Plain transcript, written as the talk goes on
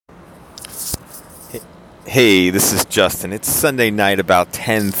Hey, this is Justin. It's Sunday night about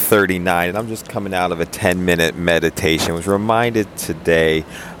 10:39, and I'm just coming out of a 10-minute meditation. I was reminded today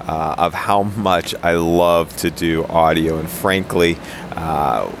of how much I love to do audio, and frankly,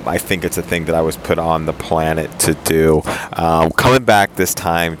 I think it's a thing that I was put on the planet to do. Coming back this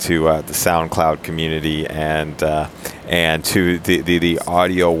time to the SoundCloud community and to the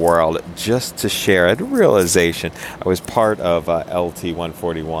audio world, just to share a realization. I was part of LT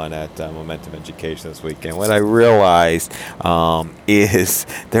 141 at Momentum Education this weekend. What I realized is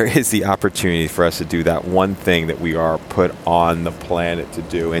there is the opportunity for us to do that one thing that we are put on the planet to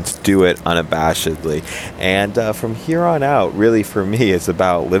do, and to do it unabashedly. And from here on out, really for me, it's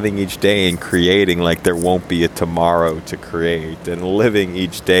about living each day and creating like there won't be a tomorrow to create, and living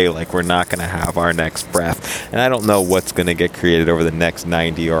each day like we're not going to have our next breath. And I don't know what's going to get created over the next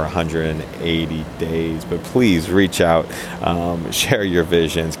 90 or 180 days, but please reach out, share your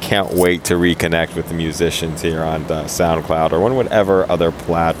visions. Can't wait to reconnect with the musicians here on SoundCloud or on whatever other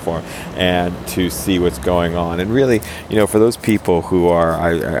platform, and to see what's going on. And really, for those people who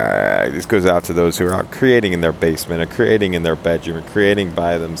are, this goes out to those who are creating in their basement, or creating in their bedroom, or creating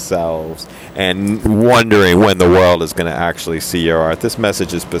by themselves, and wondering when the world is going to actually see your art. This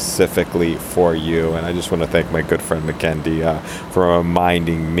message is specifically for you, and I just want to thank my good friend Mackenzie for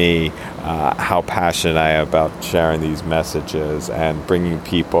reminding me how passionate I am about sharing these messages and bringing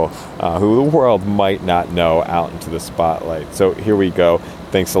people who the world might not know out into the spotlight. So here we go.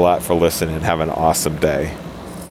 Thanks a lot for listening. Have an awesome day.